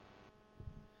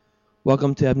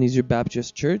Welcome to Ebenezer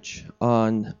Baptist Church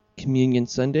on Communion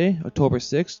Sunday, October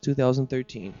 6,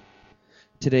 2013.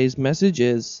 Today's message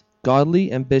is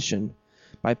Godly Ambition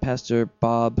by Pastor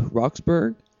Bob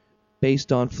Roxburgh,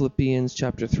 based on Philippians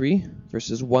chapter 3,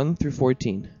 verses 1 through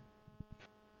 14.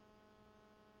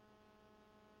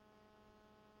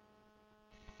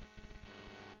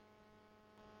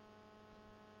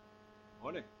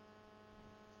 Morning.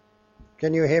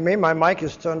 Can you hear me? My mic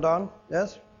is turned on.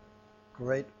 Yes?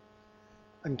 Great.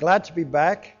 I'm glad to be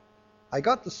back. I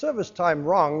got the service time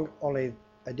wrong, only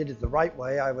I did it the right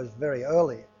way. I was very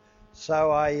early. So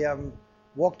I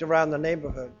walked around the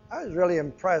neighborhood. I was really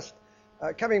impressed.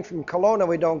 Coming from Kelowna,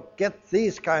 we don't get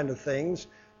these kind of things.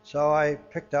 So I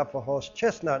picked up a horse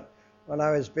chestnut. When I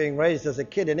was being raised as a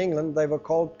kid in England, they were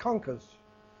called conkers.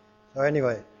 So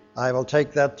anyway, I will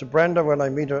take that to Brenda when I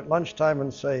meet her at lunchtime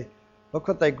and say, look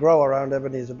what they grow around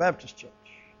Ebenezer Baptist Church.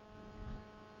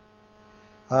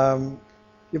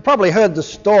 You've probably heard the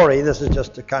story. This is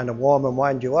just to kind of warm and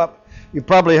wind you up. You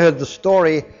probably heard the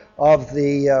story of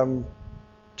the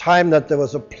time that there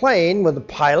was a plane with a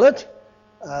pilot,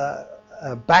 a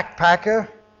backpacker,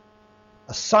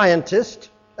 a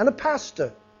scientist, and a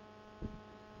pastor.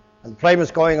 And the plane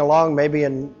was going along maybe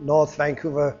in North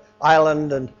Vancouver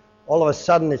Island, and all of a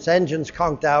sudden its engines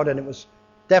conked out and it was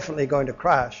definitely going to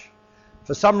crash.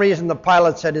 For some reason the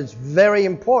pilot said, it's very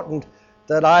important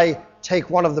that I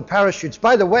take one of the parachutes.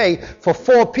 By the way, for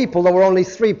 4 people there were only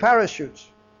 3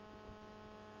 parachutes.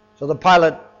 So the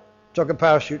pilot took a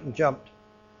parachute and jumped.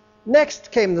 Next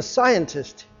came the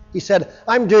scientist. He said,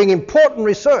 I'm doing important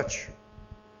research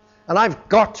and I've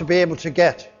got to be able to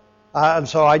get. And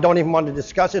so I don't even want to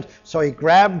discuss it. So he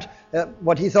grabbed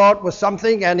what he thought was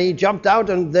something and he jumped out,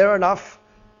 and there enough,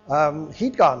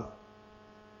 he'd gone.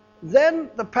 Then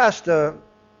the pastor,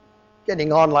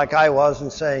 getting on like I was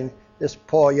and saying, this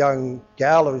poor young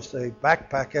gal who's the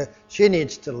backpacker, she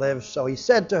needs to live. So he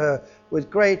said to her with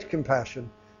great compassion,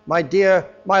 my dear,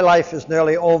 my life is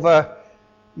nearly over.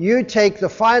 You take the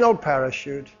final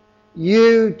parachute,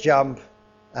 you jump,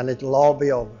 and it'll all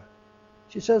be over.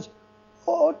 She says,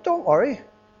 oh, don't worry.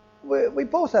 We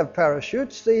both have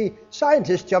parachutes. The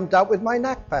scientist jumped out with my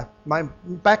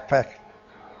backpack.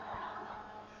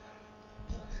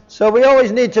 So we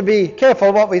always need to be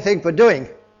careful what we think we're doing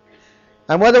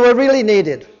and whether we're really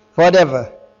needed,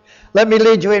 whatever. Let me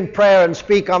lead you in prayer and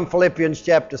speak on Philippians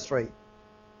chapter 3.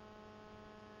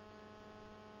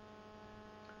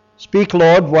 Speak,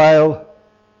 Lord, while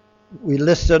we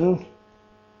listen,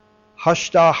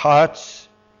 hushed our hearts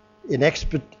in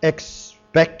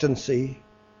expectancy.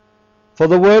 For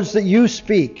the words that you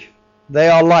speak, they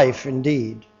are life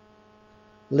indeed,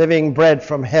 living bread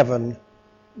from heaven,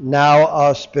 now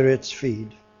our spirits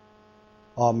feed.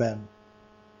 Amen.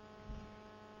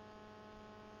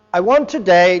 I want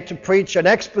today to preach an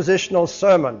expositional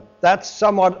sermon. That's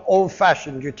somewhat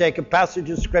old-fashioned. You take a passage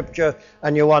of scripture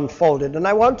and you unfold it. And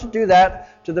I want to do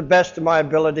that to the best of my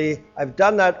ability. I've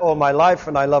done that all my life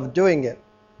and I love doing it.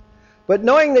 But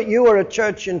knowing that you are a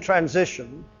church in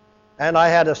transition, and I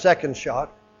had a second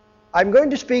shot, I'm going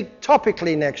to speak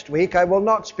topically next week. I will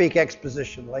not speak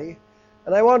expositionally.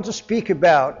 And I want to speak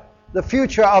about the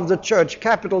future of the church,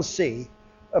 capital C,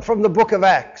 from the book of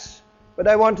Acts. But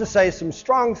I want to say some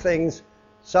strong things,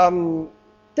 some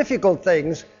difficult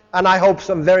things, and I hope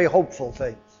some very hopeful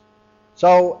things.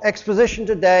 So exposition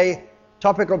today,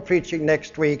 topical preaching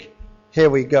next week. Here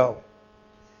we go.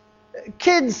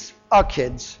 Kids are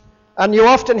kids, and you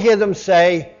often hear them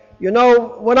say, you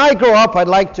know, when I grow up, I'd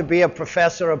like to be a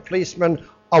professor, a policeman,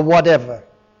 or whatever.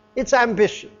 It's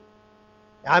ambition.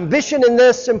 Ambition in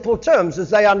their simple terms as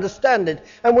they understand it,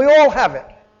 and we all have it.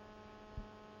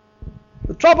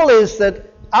 The trouble is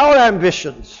that our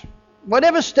ambitions,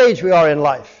 whatever stage we are in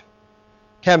life,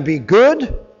 can be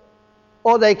good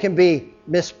or they can be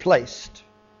misplaced.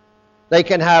 They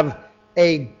can have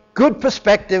a good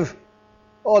perspective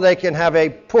or they can have a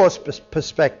poor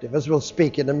perspective, as we'll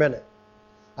speak in a minute.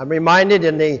 I'm reminded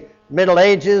in the Middle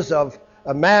Ages of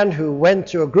a man who went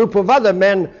to a group of other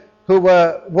men who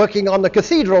were working on the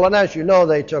cathedral, and as you know,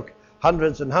 they took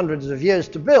hundreds and hundreds of years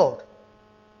to build.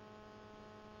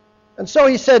 And so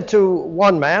he said to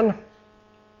one man,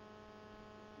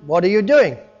 what are you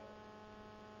doing?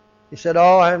 He said,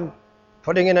 oh, I'm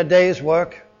putting in a day's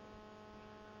work,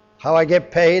 how I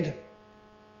get paid.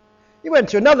 He went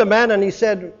to another man and he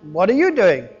said, what are you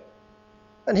doing?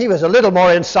 And he was a little more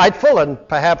insightful and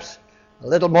perhaps a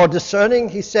little more discerning.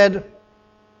 He said,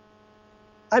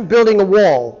 I'm building a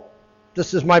wall.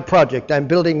 This is my project. I'm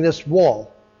building this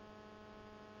wall.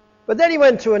 But then he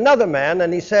went to another man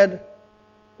and he said,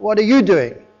 what are you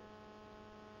doing?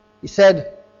 He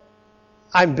said,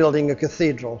 I'm building a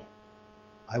cathedral.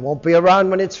 I won't be around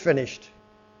when it's finished,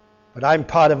 but I'm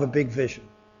part of a big vision.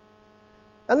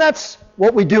 And that's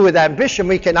what we do with ambition.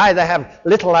 We can either have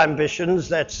little ambitions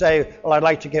that say, well, I'd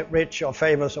like to get rich or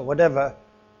famous or whatever,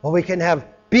 or we can have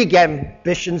big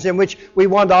ambitions in which we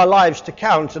want our lives to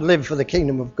count and live for the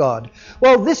kingdom of God.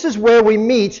 Well, this is where we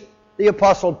meet the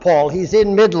Apostle Paul. He's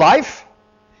in midlife.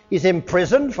 He's in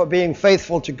prison for being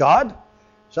faithful to God.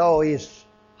 So he's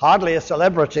hardly a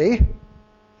celebrity.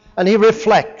 And he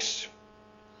reflects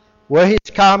where he's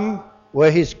come,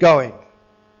 where he's going.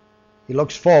 He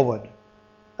looks forward.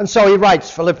 And so he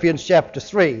writes Philippians chapter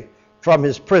 3 from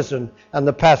his prison and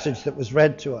the passage that was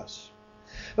read to us.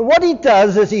 And what he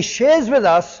does is he shares with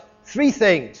us three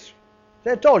things.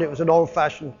 I told you it was an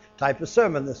old-fashioned type of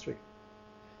sermon this week.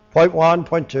 Point 1,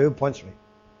 point 2, point 3.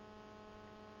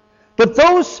 But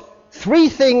those three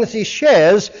things he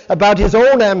shares about his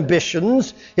own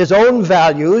ambitions, his own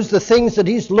values, the things that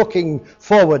he's looking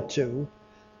forward to,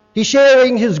 he's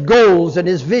sharing his goals and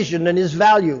his vision and his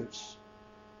values.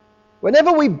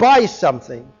 Whenever we buy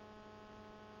something,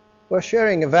 we're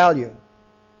sharing a value.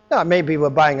 Now, maybe we're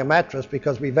buying a mattress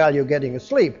because we value getting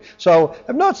asleep. So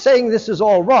I'm not saying this is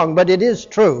all wrong, but it is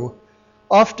true.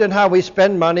 Often how we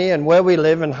spend money and where we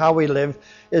live and how we live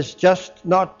is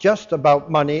not just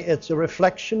about money. It's a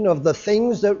reflection of the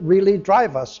things that really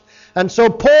drive us. And so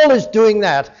Paul is doing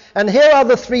that. And here are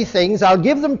the three things. I'll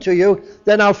give them to you,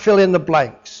 then I'll fill in the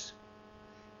blanks.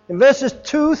 In verses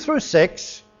 2 through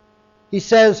 6, he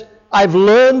says, I've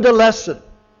learned a lesson.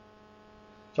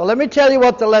 So let me tell you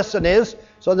what the lesson is,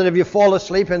 so that if you fall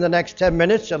asleep in the next 10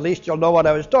 minutes, at least you'll know what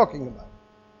I was talking about.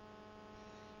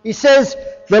 He says,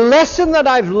 the lesson that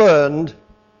I've learned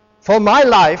for my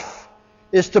life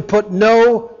is to put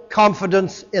no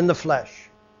confidence in the flesh.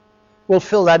 We'll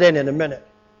fill that in a minute.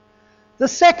 The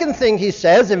second thing he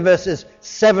says in verses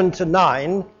 7 to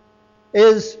 9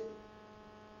 is,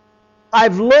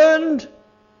 I've learned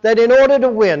that in order to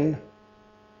win,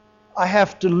 I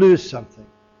have to lose something.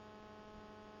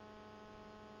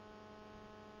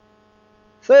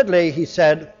 Thirdly, he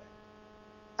said,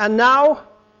 and now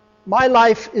my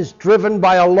life is driven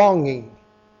by a longing.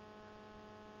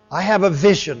 I have a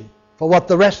vision for what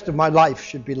the rest of my life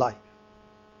should be like.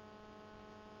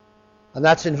 And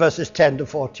that's in verses 10 to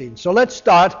 14. So let's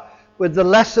start with the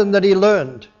lesson that he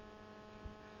learned.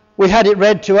 We had it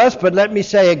read to us, but let me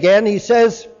say again, he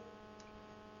says,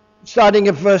 starting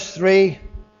at verse 3,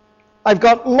 I've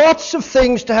got lots of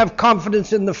things to have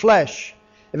confidence in the flesh.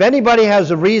 If anybody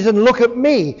has a reason, look at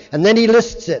me. And then he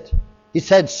lists it. He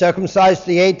said, circumcised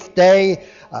the 8th day,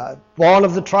 born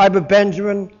of the tribe of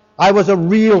Benjamin. I was a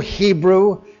real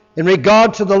Hebrew. In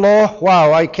regard to the law,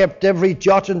 wow, I kept every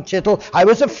jot and tittle. I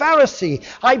was a Pharisee.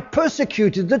 I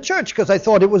persecuted the church because I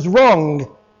thought it was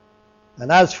wrong.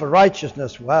 And as for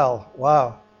righteousness, well,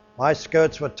 wow, my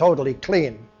skirts were totally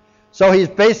clean. So he's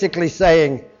basically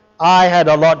saying, I had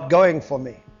a lot going for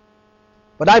me.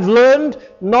 But I've learned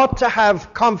not to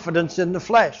have confidence in the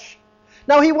flesh.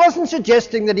 Now, he wasn't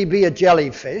suggesting that he be a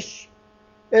jellyfish.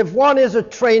 If one is a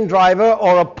train driver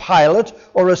or a pilot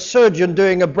or a surgeon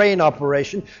doing a brain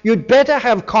operation, you'd better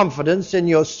have confidence in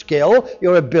your skill,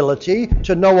 your ability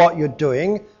to know what you're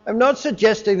doing. I'm not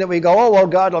suggesting that we go, oh, well,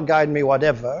 God will guide me,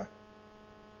 whatever.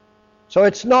 So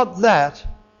it's not that.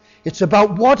 It's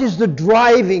about what is the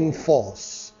driving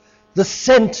force, the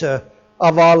center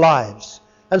of our lives.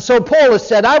 And so Paul has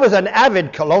said, I was an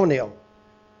avid colonial.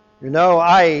 You know,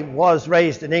 I was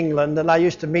raised in England, and I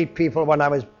used to meet people when I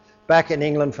was back in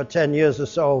England for 10 years or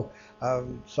so,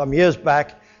 some years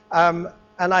back. And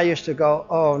I used to go,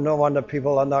 oh, no wonder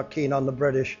people are not keen on the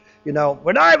British. You know,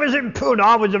 when I was in Poona,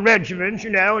 I was a regiment, you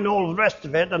know, and all the rest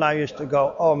of it. And I used to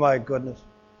go, oh, my goodness.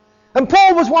 And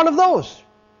Paul was one of those.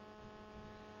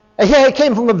 He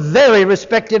came from a very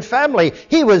respected family.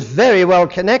 He was very well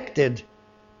connected.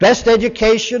 Best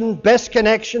education, best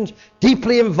connections,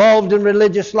 deeply involved in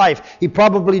religious life. He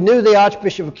probably knew the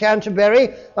Archbishop of Canterbury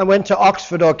and went to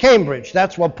Oxford or Cambridge.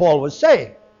 That's what Paul was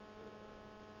saying.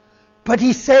 But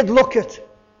he said, look at,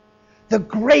 the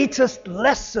greatest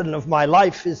lesson of my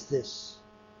life is this,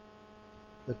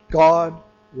 that God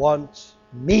wants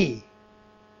me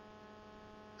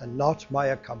and not my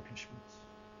accomplishments.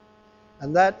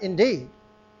 And that, indeed,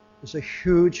 is a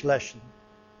huge lesson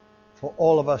for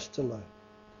all of us to learn.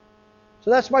 So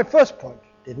that's my first point.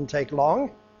 Didn't take long.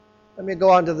 Let me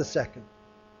go on to the second.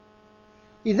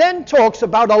 He then talks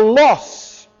about a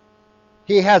loss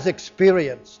he has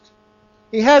experienced.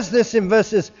 He has this in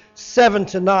verses 7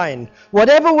 to 9.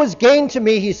 Whatever was gained to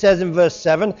me, he says in verse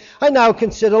 7, I now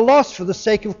consider loss for the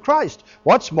sake of Christ.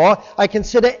 What's more, I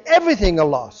consider everything a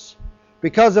loss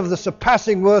because of the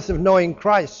surpassing worth of knowing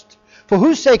Christ, for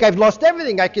whose sake I've lost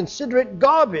everything. I consider it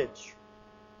garbage.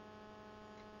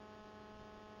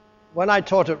 When I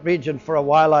taught at Regent for a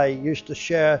while, I used to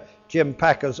share Jim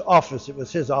Packer's office. It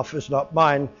was his office, not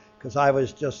mine, because I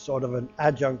was just sort of an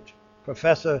adjunct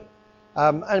professor.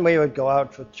 And we would go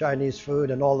out for Chinese food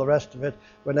and all the rest of it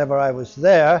whenever I was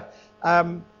there.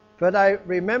 But I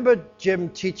remember Jim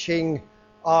teaching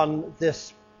on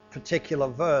this particular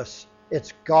verse.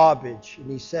 It's garbage. And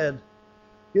he said,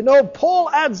 you know, Paul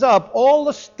adds up all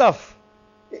the stuff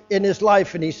in his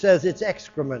life and he says it's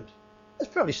excrement. That's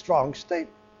a fairly strong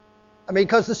statement. I mean,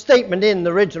 because the statement in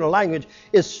the original language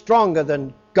is stronger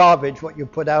than garbage, what you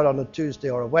put out on a Tuesday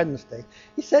or a Wednesday.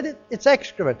 He said it's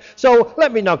excrement. So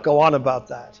let me not go on about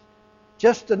that.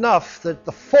 Just enough that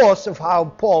the force of how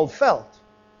Paul felt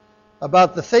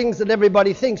about the things that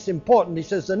everybody thinks important, he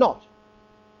says they're not.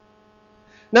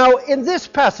 Now, in this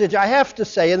passage, I have to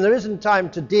say, and there isn't time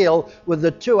to deal with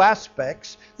the two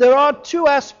aspects, there are two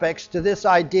aspects to this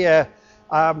idea.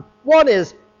 One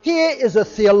is, here is a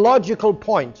theological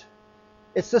point.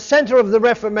 It's the center of the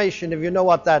Reformation, if you know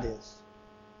what that is.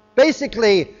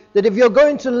 Basically, that if you're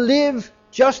going to live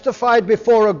justified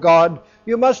before a God,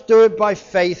 you must do it by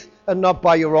faith and not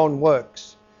by your own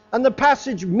works. And the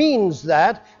passage means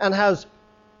that and has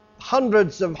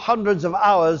hundreds of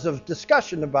hours of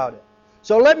discussion about it.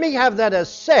 So let me have that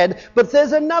as said, but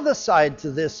there's another side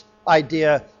to this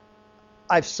idea.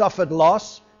 I've suffered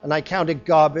loss, and I count it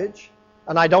garbage,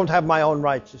 and I don't have my own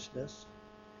righteousness.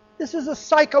 This is a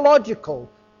psychological,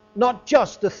 not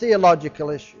just a theological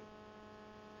issue.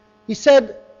 He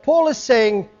said, Paul is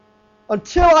saying,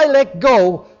 until I let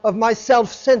go of my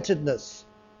self-centeredness,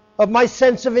 of my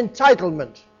sense of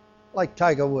entitlement, like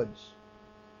Tiger Woods,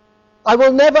 I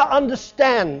will never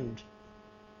understand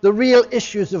the real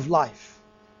issues of life.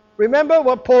 Remember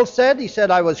what Paul said? He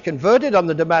said, I was converted on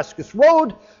the Damascus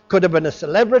Road, could have been a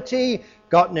celebrity,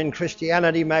 gotten in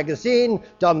Christianity magazine,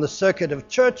 done the circuit of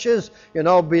churches,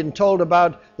 been told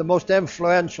about the most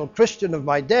influential Christian of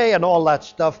my day and all that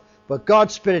stuff. But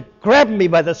God's Spirit grabbed me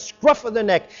by the scruff of the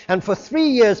neck, and for 3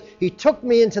 years he took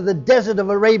me into the desert of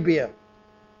Arabia.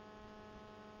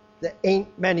 There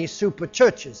ain't many super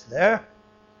churches there.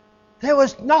 There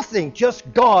was nothing,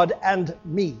 just God and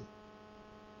me.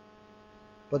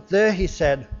 But there, he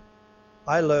said,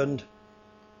 I learned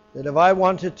that if I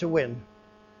wanted to win,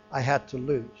 I had to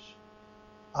lose.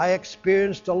 I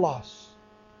experienced a loss.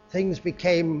 Things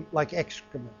became like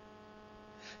excrement.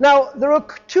 Now, there are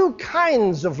two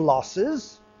kinds of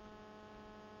losses.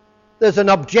 There's an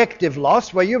objective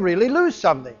loss where you really lose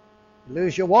something. You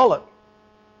lose your wallet.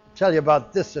 I'll tell you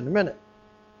about this in a minute.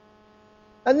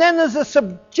 And then there's a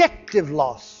subjective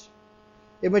loss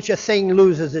in which a thing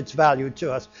loses its value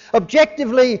to us.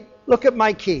 Objectively, look at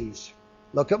my keys.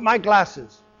 Look at my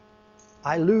glasses.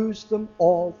 I lose them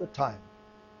all the time.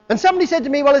 And somebody said to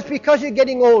me, well, it's because you're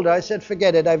getting older. I said,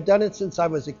 forget it. I've done it since I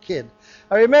was a kid.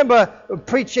 I remember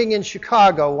preaching in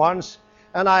Chicago once,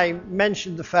 and I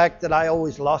mentioned the fact that I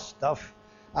always lost stuff,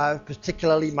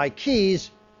 particularly my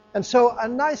keys. And so a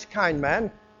nice, kind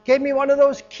man gave me one of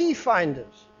those key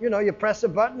finders. You press a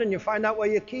button and you find out where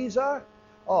your keys are.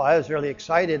 Oh, I was really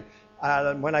excited.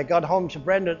 When I got home to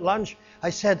Brenda at lunch, I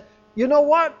said, you know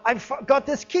what? I've got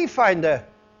this key finder.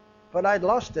 But I'd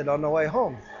lost it on the way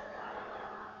home.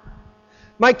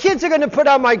 My kids are going to put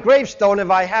on my gravestone if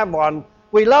I have one.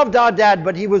 We loved our dad,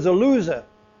 but he was a loser.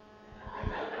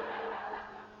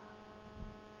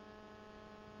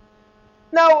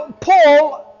 Now,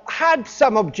 Paul had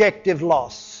some objective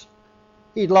loss.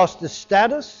 He'd lost his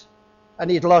status, and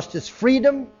he'd lost his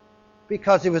freedom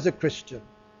because he was a Christian.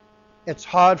 It's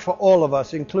hard for all of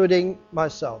us, including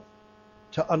myself,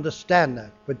 to understand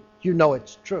that, but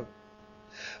it's true.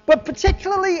 But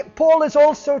particularly, Paul is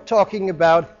also talking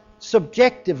about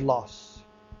subjective loss.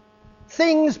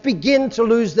 Things begin to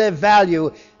lose their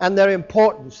value and their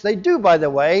importance. They do, by the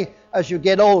way, as you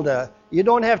get older. You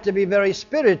don't have to be very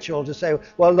spiritual to say,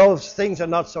 well, those things are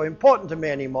not so important to me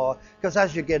anymore, because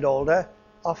as you get older,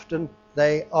 often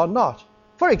they are not.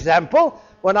 For example,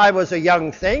 when I was a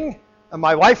young thing, and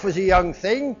my wife was a young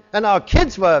thing, and our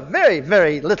kids were very,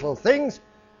 very little things,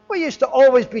 we used to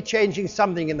always be changing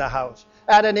something in the house.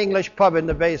 Add an English pub in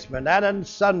the basement, add a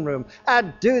sunroom,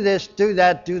 add do this, do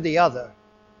that, do the other.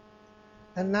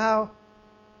 And now,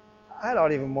 I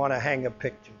don't even want to hang a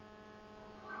picture.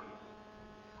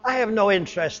 I have no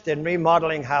interest in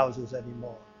remodeling houses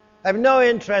anymore. I have no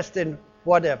interest in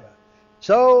whatever.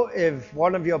 So, if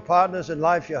one of your partners in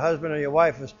life, your husband or your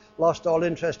wife, has lost all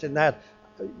interest in that,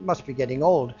 you must be getting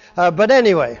old. But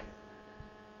anyway.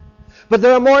 But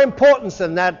there are more importance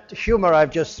than that humor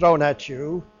I've just thrown at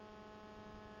you.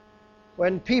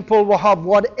 when people of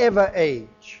whatever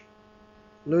age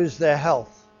lose their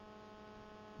health,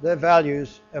 their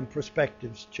values and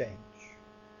perspectives change.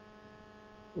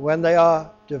 When they are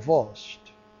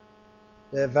divorced,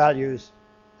 their values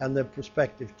and their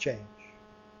perspective change.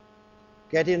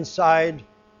 Get inside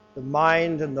the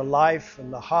mind and the life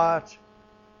and the heart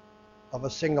of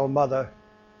a single mother,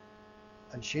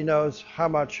 and she knows how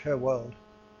much her world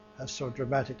has so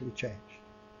dramatically changed.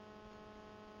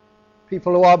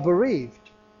 People who are bereaved,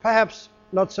 perhaps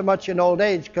not so much in old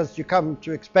age because you come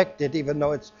to expect it even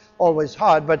though it's always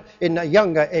hard, but in a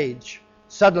younger age,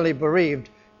 suddenly bereaved,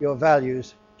 your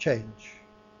values change.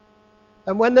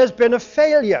 And when there's been a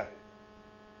failure,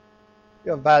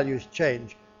 your values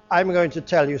change. I'm going to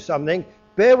tell you something.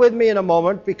 Bear with me in a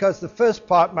moment because the first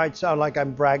part might sound like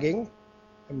I'm bragging.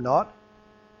 I'm not.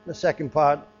 The second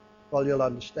part, well, you'll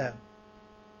understand.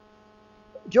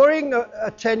 During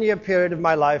a 10-year period of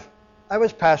my life, I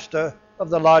was pastor of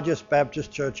the largest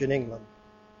Baptist church in England.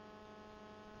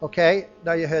 Okay,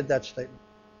 now you heard that statement.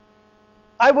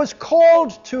 I was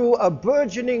called to a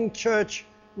burgeoning church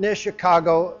near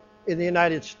Chicago in the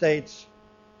United States.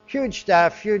 Huge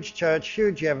staff, huge church,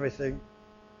 huge everything.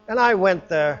 And I went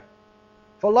there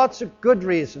for lots of good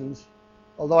reasons,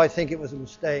 although I think it was a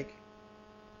mistake.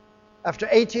 After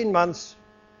 18 months,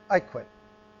 I quit.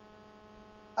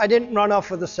 I didn't run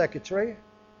off with the secretary.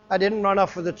 I didn't run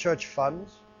off with the church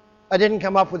funds. I didn't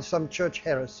come up with some church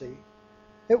heresy.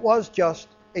 It was just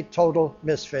a total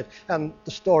misfit, and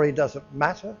the story doesn't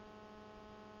matter.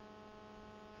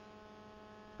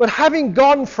 But having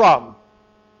gone from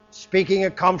speaking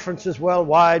at conferences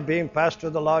worldwide, being pastor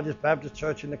of the largest Baptist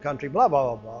church in the country, blah,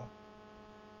 blah, blah, blah,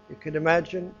 you can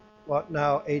imagine what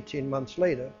now, 18 months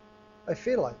later, I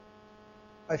feel like.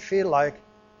 I feel like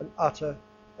an utter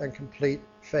and complete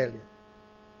failure.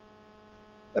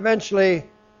 Eventually,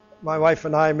 my wife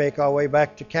and I make our way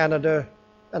back to Canada,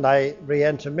 and I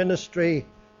re-enter ministry.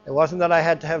 It wasn't that I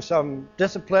had to have some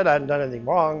discipline, I hadn't done anything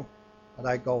wrong, and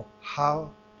I go,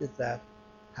 how did that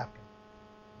happen?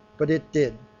 But it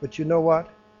did. But you know what?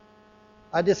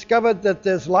 I discovered that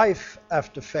there's life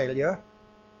after failure.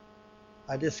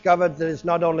 I discovered that it's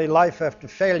not only life after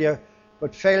failure,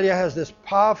 but failure has this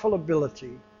powerful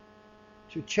ability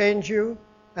to change you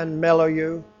and mellow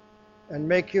you and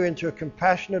make you into a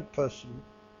compassionate person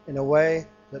in a way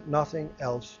that nothing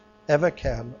else ever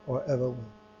can or ever will.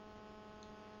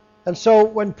 And so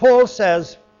when Paul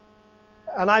says,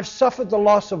 and I've suffered the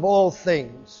loss of all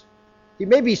things, he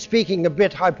may be speaking a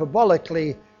bit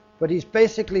hyperbolically, but he's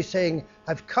basically saying,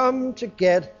 I've come to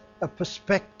get a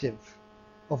perspective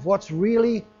of what's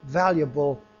really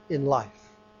valuable in life.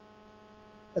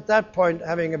 At that point,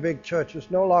 having a big church was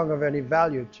no longer of any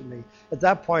value to me. At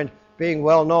that point, being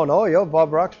well known, oh, you're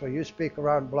Bob Roxburgh, you speak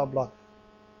around, blah, blah.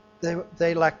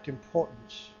 They lacked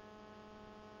importance.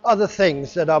 Other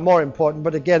things that are more important,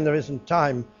 but again, there isn't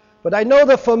time. But I know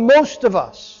that for most of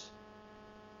us,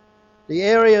 the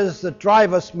areas that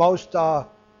drive us most are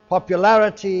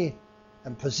popularity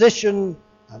and position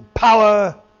and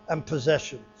power and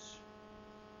possessions.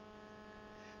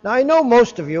 Now, I know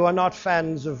most of you are not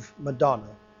fans of Madonna.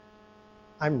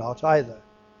 I'm not either.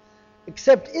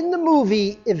 Except in the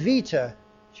movie Evita,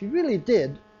 she really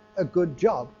did a good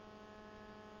job.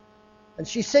 And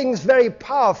she sings very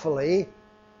powerfully,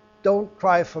 Don't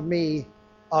Cry for Me,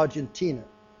 Argentina.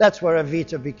 That's where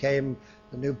Evita became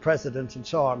the new president and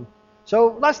so on.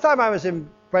 So last time I was in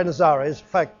Buenos Aires, in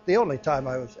fact, the only time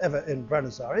I was ever in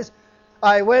Buenos Aires,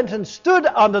 I went and stood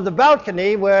under the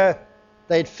balcony where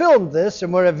they'd filmed this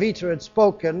and where Evita had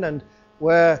spoken and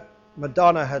where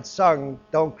Madonna had sung,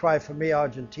 Don't Cry for Me,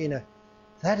 Argentina.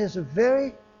 That is a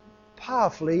very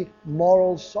powerfully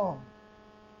moral song.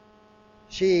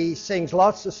 She sings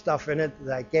lots of stuff in it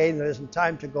that, again, there isn't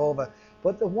time to go over.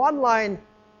 But the one line,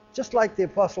 just like the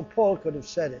Apostle Paul could have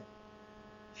said it,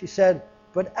 she said,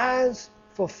 but as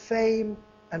for fame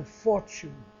and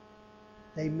fortune,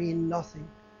 they mean nothing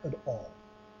at all.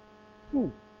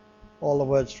 All the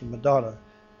words from Madonna.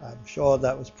 I'm sure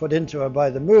that was put into her by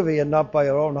the movie and not by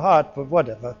her own heart, but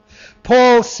whatever.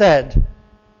 Paul said,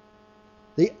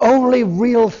 the only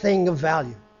real thing of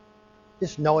value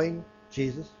is knowing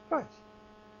Jesus Christ.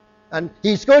 And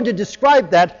he's going to describe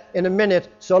that in a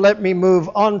minute, so let me move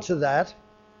on to that.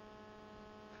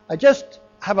 I just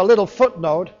have a little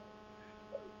footnote.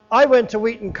 I went to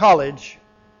Wheaton College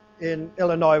in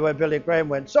Illinois where Billy Graham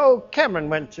went. So Cameron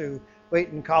went to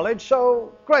Wheaton College.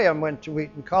 So Graham went to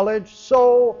Wheaton College.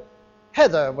 So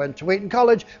Heather went to Wheaton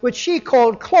College, which she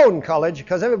called Clone College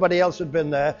because everybody else had been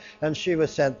there and she was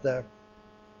sent there.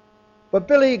 But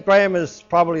Billy Graham is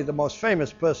probably the most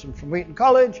famous person from Wheaton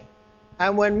College.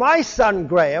 And when my son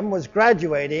Graham was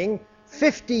graduating,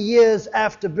 50 years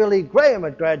after Billy Graham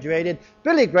had graduated,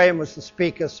 Billy Graham was the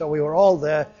speaker, so we were all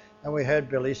there, and we heard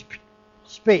Billy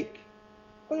speak.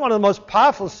 It was one of the most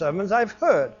powerful sermons I've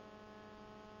heard.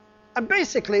 And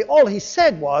basically all he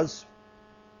said was,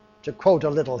 to quote a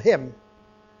little hymn,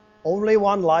 "Only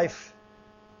one life,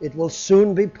 it will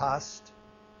soon be past.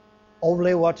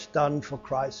 Only what's done for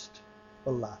Christ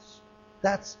will last."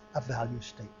 That's a value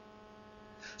statement.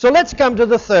 So let's come to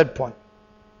the third point.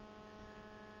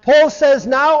 Paul says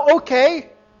now, okay,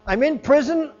 I'm in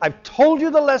prison. I've told you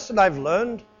the lesson I've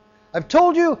learned. I've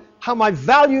told you how my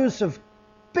values have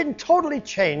been totally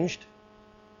changed,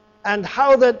 and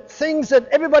how that things that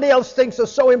everybody else thinks are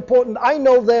so important, I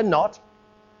know they're not.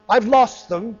 I've lost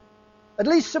them, at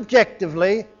least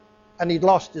subjectively, and he'd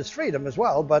lost his freedom as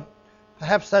well, but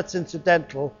perhaps that's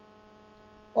incidental.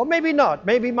 Or maybe not.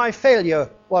 Maybe my failure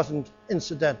wasn't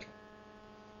incidental.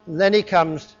 And then he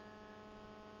comes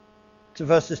to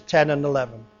verses 10 and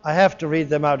 11. I have to read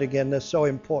them out again. They're so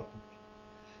important.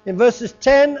 In verses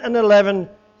 10 and 11,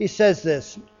 he says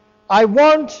this, "I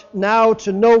want now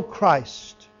to know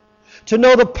Christ, to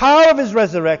know the power of his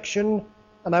resurrection,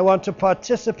 and I want to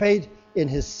participate in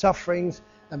his sufferings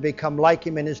and become like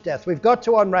him in his death." We've got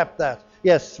to unwrap that.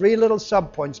 Yes, 3 little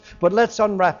subpoints, but let's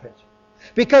unwrap it.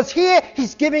 Because here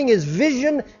he's giving his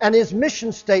vision and his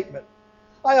mission statement.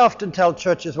 I often tell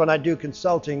churches when I do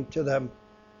consulting to them,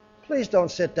 please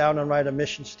don't sit down and write a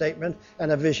mission statement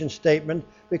and a vision statement,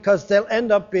 because they'll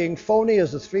end up being phony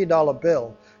as a $3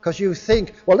 bill. Because you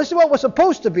think, well, this is what we're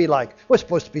supposed to be like. We're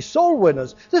supposed to be soul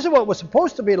winners. This is what we're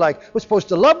supposed to be like. We're supposed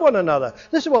to love one another.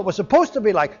 This is what we're supposed to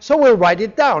be like. So we'll write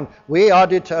it down. We are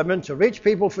determined to reach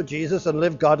people for Jesus and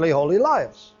live godly, holy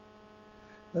lives.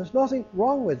 There's nothing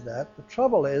wrong with that. The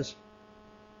trouble is,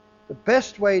 the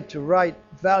best way to write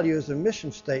values and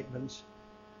mission statements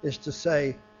is to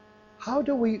say, how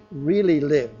do we really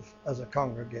live as a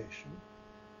congregation?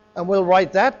 And we'll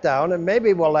write that down, and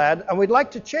maybe we'll add, and we'd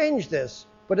like to change this.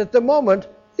 But at the moment,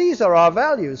 these are our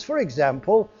values. For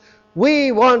example,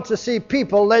 we want to see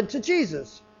people led to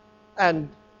Jesus. And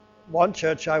one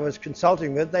church I was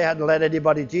consulting with, they hadn't led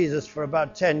anybody to Jesus for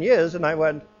about 10 years, and I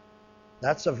went,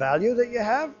 that's a value that you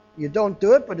have? You don't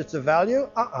do it, but it's a value?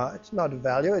 It's not a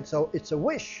value, it's a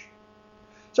wish.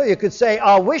 So you could say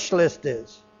our wish list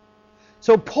is.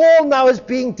 So Paul now is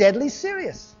being deadly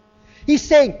serious. He's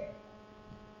saying,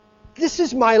 this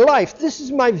is my life, this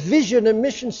is my vision and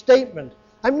mission statement.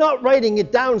 I'm not writing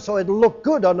it down so it'll look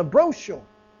good on a brochure.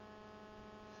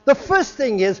 The first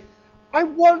thing is, I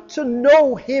want to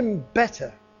know him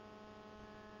better.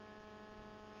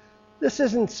 This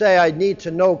isn't say I need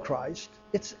to know Christ.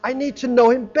 It's I need to know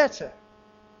him better.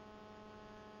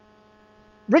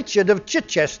 Richard of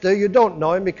Chichester, you don't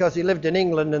know him because he lived in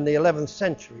England in the 11th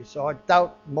century, so I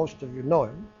doubt most of you know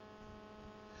him.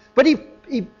 But he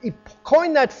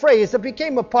coined that phrase that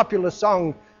became a popular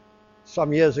song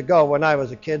some years ago when I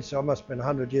was a kid, so it must have been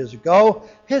 100 years ago.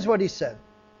 Here's what he said.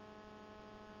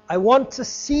 I want to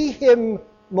see him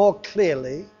more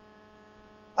clearly.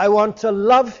 I want to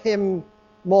love him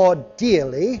more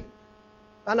dearly.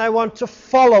 And I want to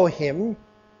follow him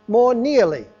more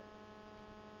nearly.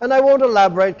 And I won't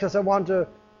elaborate because I want to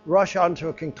rush on to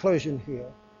a conclusion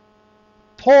here.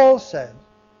 Paul said,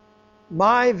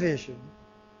 my vision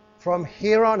from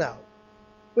here on out,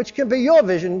 which can be your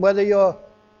vision whether you're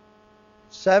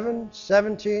 7,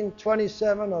 17,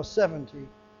 27, or 70.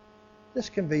 This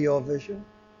can be your vision.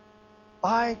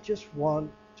 I just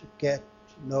want to get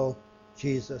to know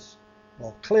Jesus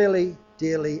more clearly,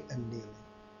 dearly, and nearly.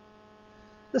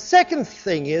 The second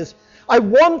thing is, I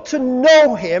want to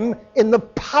know him in the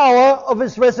power of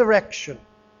his resurrection.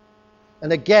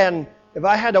 And again, if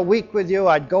I had a week with you,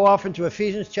 I'd go off into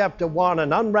Ephesians chapter 1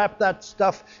 and unwrap that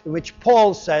stuff in which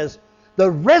Paul says, the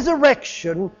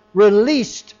resurrection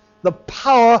released the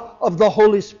power of the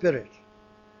Holy Spirit.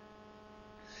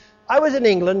 I was in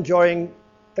England during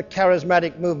the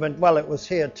charismatic movement. Well, it was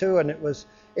here too, and it was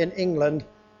in England.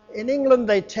 In England,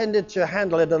 they tended to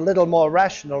handle it a little more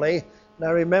rationally. And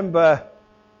I remember,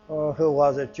 who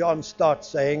was it? John Stott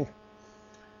saying,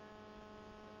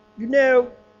 you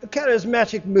know, the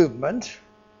charismatic movement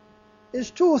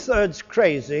is 2/3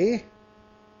 crazy,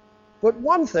 but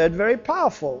 1/3 very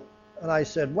powerful. And I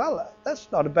said, well,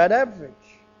 that's not a bad average.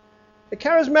 The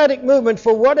charismatic movement,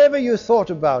 for whatever you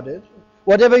thought about it,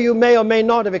 whatever you may or may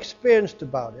not have experienced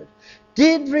about it,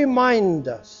 did remind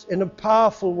us in a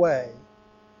powerful way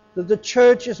that the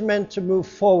church is meant to move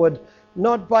forward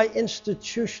not by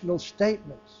institutional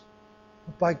statements,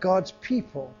 but by God's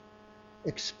people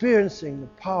experiencing the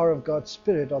power of God's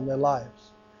Spirit on their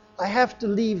lives. I have to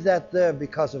leave that there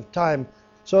because of time.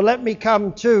 So let me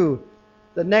come to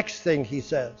the next thing he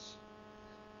says.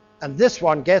 And this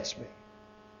one gets me.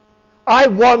 I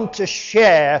want to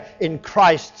share in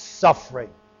Christ's suffering.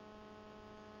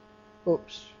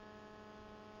 Oops.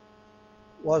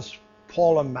 Was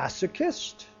Paul a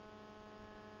masochist?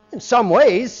 In some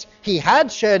ways, he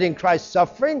had shared in Christ's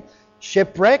suffering,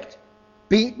 shipwrecked,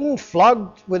 beaten,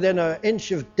 flogged within an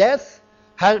inch of death,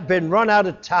 had been run out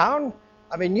of town.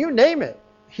 I mean, you name it.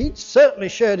 He'd certainly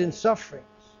shared in sufferings.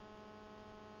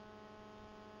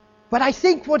 But I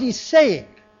think what he's saying,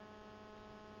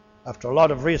 after a lot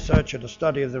of research and a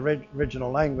study of the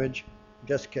original language,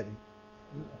 just kidding.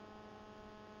 I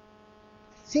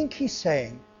think he's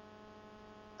saying,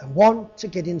 I want to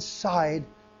get inside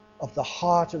of the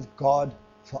heart of God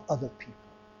for other people.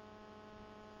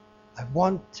 I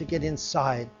want to get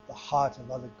inside the heart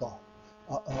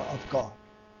of God.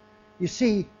 You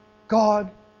see,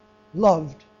 God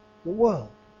loved the world.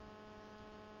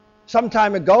 Some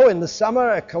time ago in the summer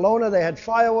at Kelowna, they had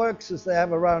fireworks as they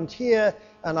have around here,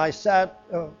 and I sat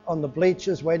on the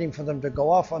bleachers waiting for them to go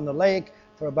off on the lake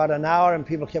for about an hour, and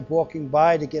people kept walking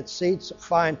by to get seats.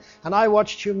 Fine. And I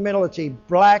watched humility,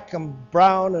 black and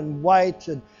brown and white,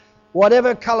 and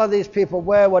whatever color these people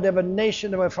wear, whatever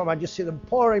nation they were from, I just see them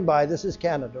pouring by. This is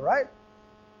Canada, right?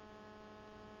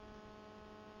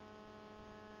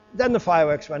 Then the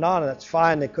fireworks went on, and that's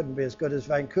fine. They couldn't be as good as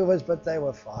Vancouver's, but they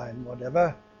were fine,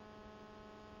 whatever.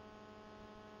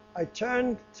 I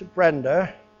turned to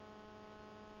Brenda,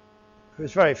 who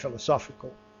was very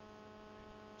philosophical.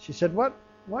 She said, What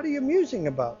are you musing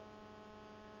about?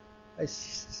 I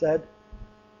said,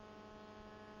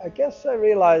 I guess I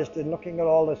realized in looking at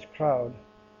all this crowd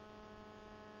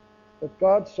that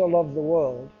God so loved the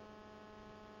world,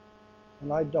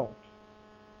 and I don't.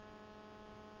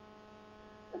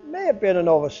 It may have been an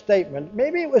overstatement.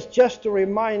 Maybe it was just a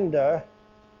reminder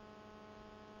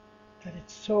that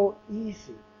it's so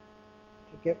easy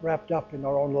to get wrapped up in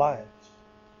our own lives.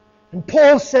 And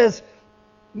Paul says,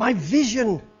 my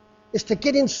vision is to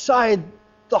get inside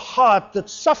the heart that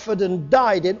suffered and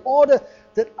died in order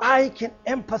that I can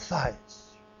empathize.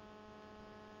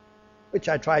 Which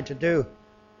I tried to do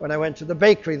when I went to the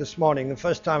bakery this morning. The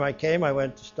first time I came, I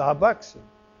went to Starbucks. And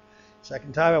the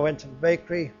second time I went to the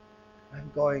bakery.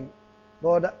 I'm going,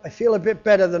 Lord, I feel a bit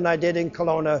better than I did in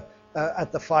Kelowna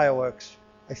at the fireworks.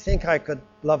 I think I could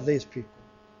love these people.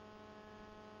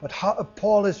 But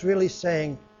Paul is really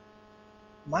saying,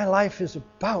 my life is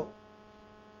about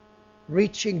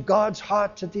reaching God's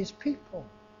heart to these people.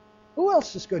 Who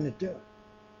else is going to do it?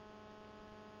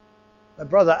 My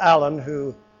brother Alan,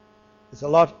 who is a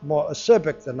lot more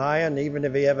acerbic than I, and even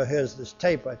if he ever hears this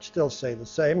tape, I'd still say the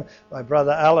same. My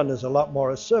brother Alan is a lot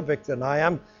more acerbic than I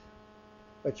am,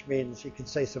 which means he can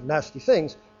say some nasty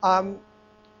things.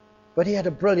 But he had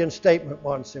a brilliant statement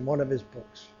once in one of his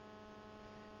books.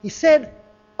 He said,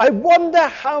 I wonder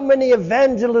how many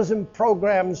evangelism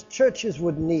programs churches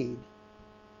would need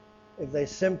if they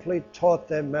simply taught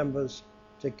their members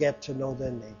to get to know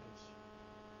their neighbors.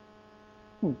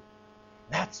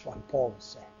 That's what Paul is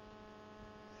saying.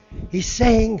 He's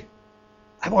saying,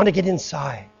 I want to get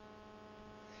inside.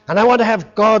 And I want to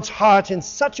have God's heart in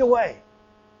such a way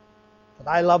that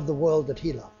I love the world that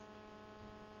he loved.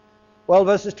 Well,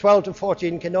 verses 12 to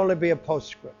 14 can only be a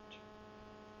postscript.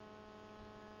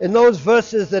 In those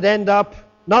verses that end up,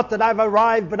 not that I've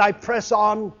arrived, but I press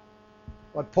on,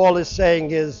 what Paul is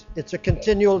saying is, it's a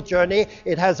continual journey.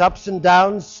 It has ups and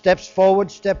downs, steps forward,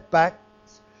 step back,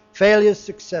 failures,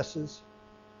 successes.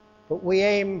 But we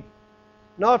aim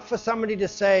not for somebody to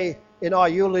say in our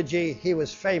eulogy, he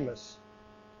was famous,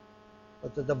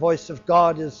 but that the voice of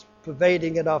God is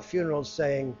pervading at our funerals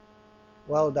saying,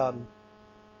 well done,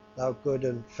 thou good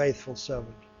and faithful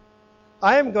servant.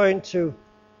 I am going to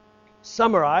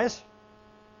summarize,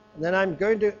 and then I'm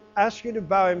going to ask you to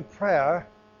bow in prayer,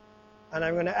 and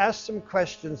I'm going to ask some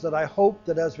questions that I hope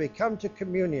that as we come to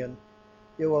communion,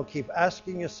 you will keep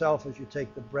asking yourself as you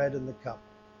take the bread and the cup.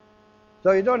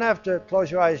 So you don't have to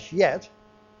close your eyes yet,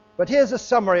 but here's a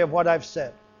summary of what I've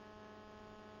said.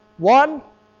 1,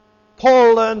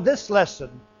 Paul learned this lesson.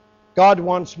 God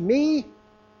wants me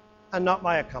and not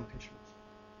my accomplishments.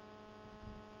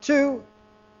 2,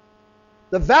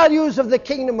 the values of the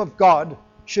kingdom of God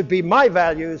should be my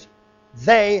values.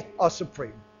 They are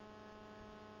supreme.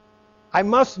 I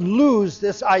must lose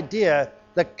this idea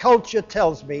that culture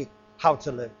tells me how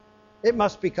to live. It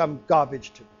must become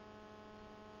garbage to me.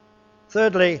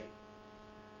 Thirdly,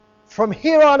 from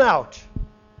here on out,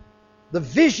 the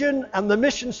vision and the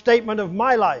mission statement of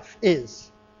my life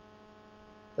is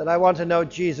that I want to know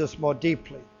Jesus more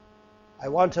deeply. I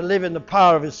want to live in the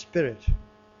power of His Spirit.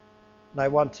 And I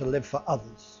want to live for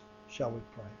others. Shall we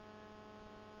pray?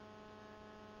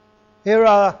 Here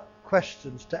are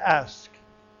questions to ask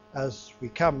as we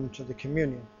come to the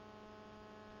communion.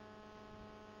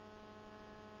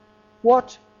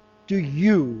 What do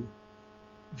you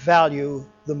value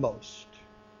the most?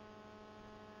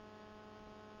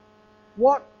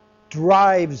 What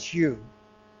drives you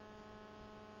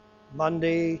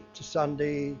Monday to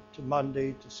Sunday to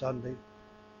Monday to Sunday?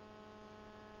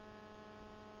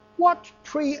 What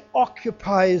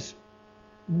preoccupies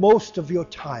most of your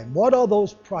time? What are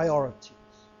those priorities?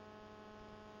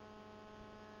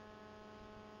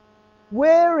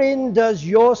 Wherein does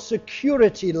your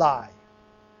security lie?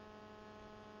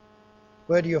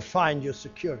 Where do you find your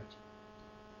security?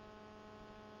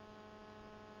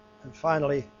 And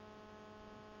finally,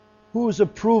 whose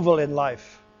approval in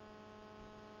life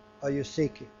are you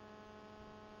seeking?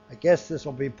 I guess this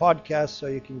will be podcast so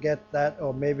you can get that,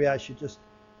 or maybe I should just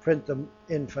print them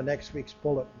in for next week's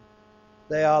bulletin.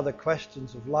 They are the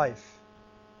questions of life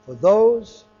for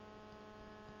those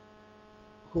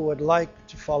who would like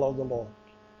to follow the Lord.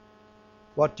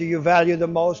 What do you value the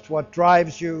most? What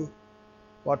drives you?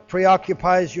 What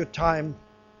preoccupies your time?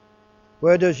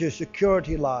 Where does your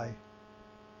security lie?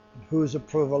 And whose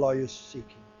approval are you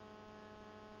seeking?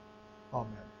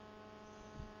 Amen.